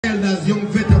elders, young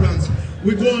veterans.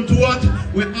 We go on to what?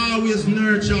 We always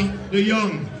nurture the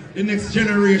young, the next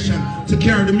generation to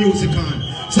carry the music on.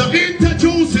 So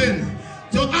introducing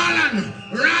to Alan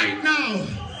right now,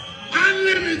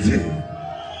 UnLymited.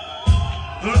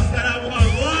 Amsterdam 1.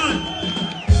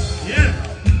 Yeah.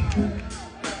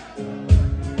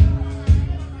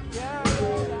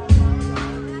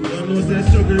 Don't know what's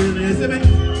struggle in there, see me?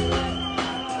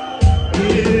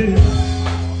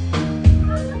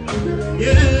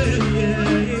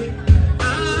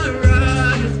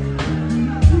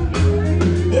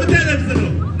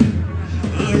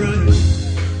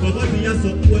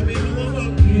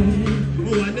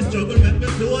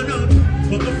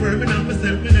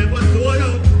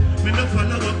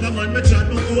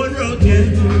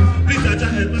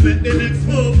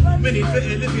 Me need to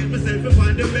elevate myself and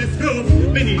find the best growth.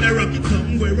 Me need a rocket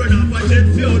something where run off a jet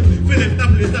fuel. Fill up the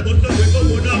place I go somewhere go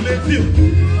on and make you.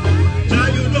 Now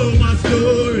you know my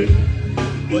story,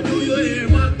 but do you hear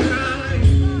my cry?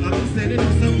 I've been sending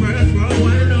you some prayers for a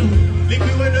while now. Link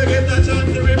me when I get a chance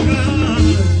to reply.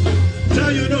 Now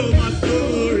you know my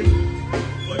story,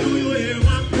 but do you hear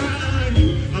my cry?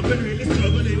 I've been really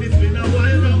struggling, it's been a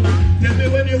while now. Tell me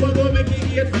when you want to make it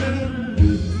get fly.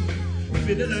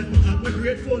 Feel the life I'm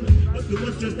grateful, but too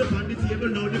much just upon the table,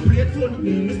 now the plate full.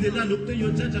 Me still I look to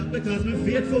you, Jaja, because me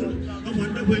faithful. I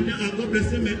wonder when you are going to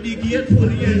bless him, make the gate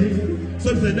full, yeah.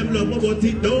 Some say them love me, but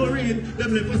it don't read.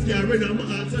 Them never scaring on my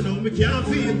heart, so now me can't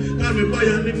feel. Call me boy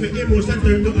and make me emotion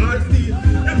turn to hard steel.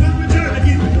 That's what we try to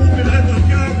keep moving like a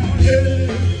car, yeah.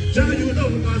 Jah, you know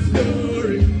my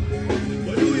story,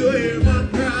 but do you hear my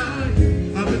cry?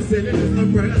 I've been sending you some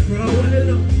prayers for a while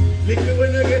now. Lick me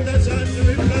when I get a chance to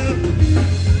reply.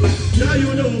 Now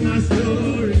you know my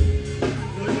story,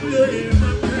 but do you hear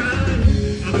my cry?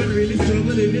 I've been really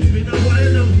struggling, it's been a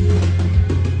while now.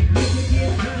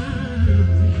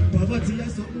 Poverty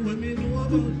is something when me know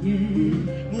about,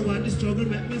 yeah. More why the struggle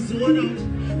make me zone out.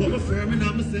 But me firm in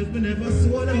myself, me never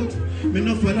sold out. Me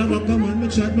no follow my command, me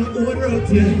chat my own route,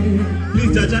 yeah.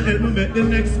 Please Jaja help me make the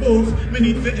next move. Me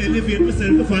need to elevate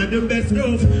myself to find the best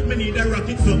growth. Me need a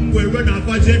rocket somewhere run off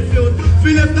a jet fuel.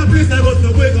 Fill up the place I go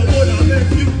to wake up on and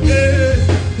make you, yeah.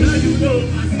 Now you know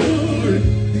my story,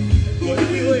 but do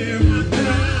you hear my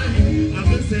cry? I've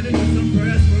been sending you some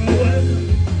prayers for a while.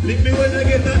 Lick me when I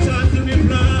get a chance to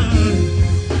reply.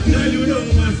 Now you know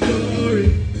my story,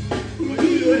 but do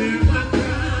you hear my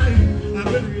cry? I've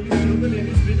been really struggling,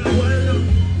 it's been a while now.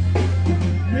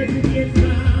 Make me get fly.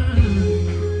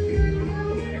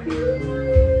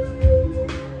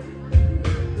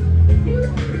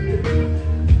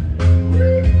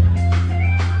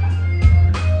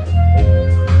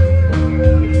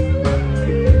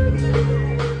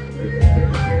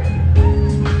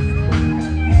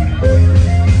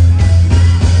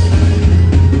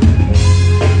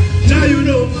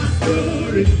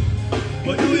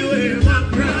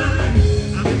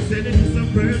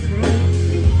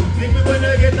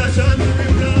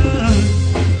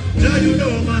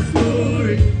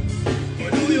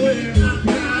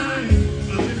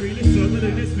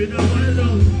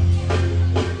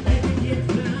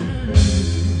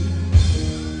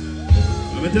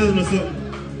 Tell me something.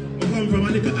 I come from a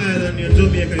little island near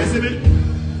Jamaica, you see me?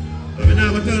 I mean, I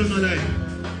tell no lie.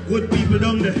 Good people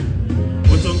down there,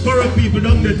 but some corrupt people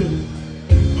down there too.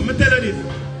 I'm going to tell you this.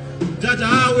 Jaja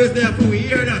always there for we,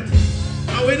 hear that?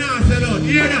 And we now sell out,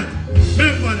 hear that?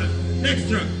 Remember that. Next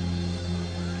track.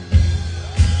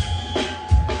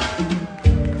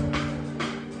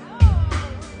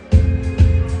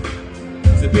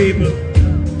 See people,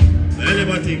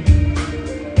 anybody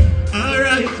think?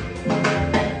 Alright.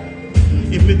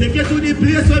 If me take you to the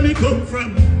place where me come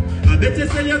from, I bet you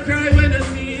say you cry when you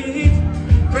see it.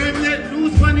 Crime let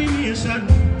loose for the nation.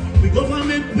 We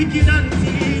government wicked and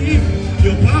thief.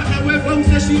 Your partner where from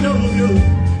say she love you,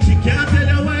 she can't tell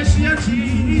you why she a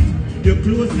cheat. Your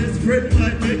closest friend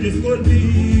might make you skull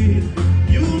bleed.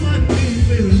 Human beings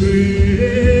will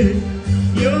break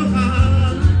your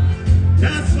heart.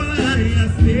 That's why I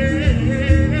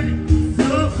stay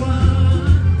so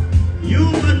far.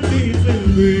 Human beings will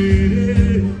break.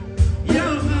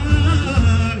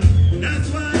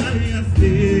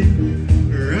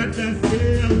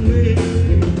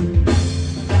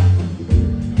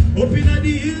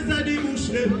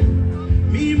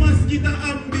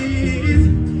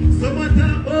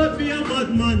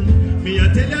 Me, I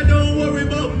tell you, don't worry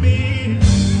about me.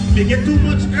 Me get too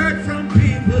much hurt from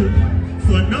people,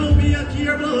 so now me I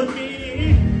care about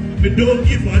me. Me don't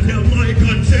give a damn my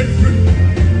conscience free.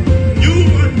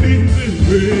 Human beings will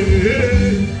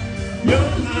break your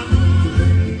heart.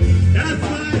 That's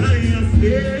why I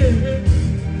stay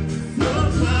so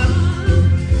far.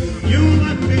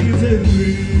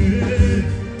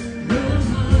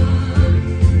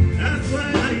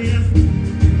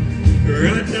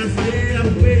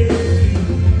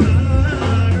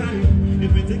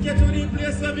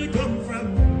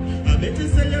 bet you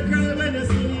say you cry when you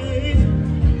see it.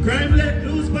 Crime let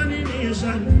loose on the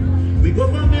nation. We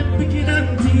government wicked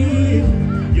and thief.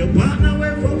 Your partner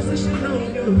where folks say she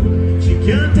love you. She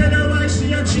can't tell her why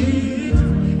she a cheat.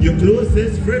 Your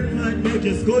closest friend might make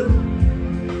you scold.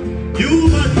 You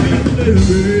must be the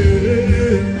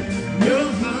way. Your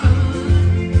heart,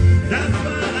 that's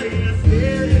why I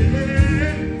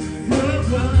stay so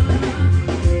far.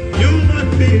 You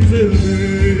must be the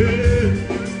way.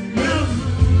 Your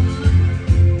heart,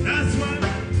 that's why.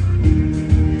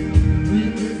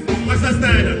 What's that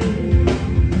style?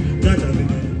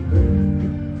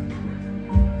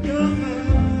 Your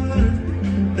heart,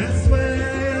 that's why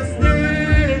I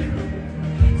stay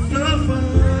so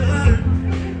far.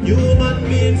 Human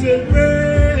beings will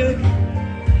break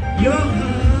your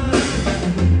heart.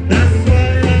 That's why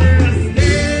I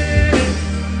stay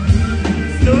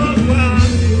so far.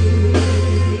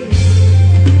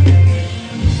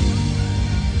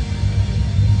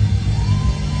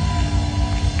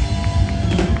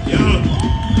 Yo,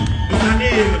 Mr.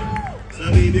 Neil,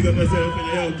 so we big up myself and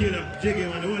yo, killer, Jiggy,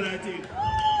 and the whole lot of thing.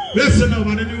 Listen up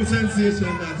on the new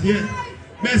sensation that, yeah.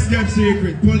 Best kept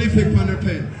secret, prolific on the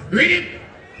pen. Read it!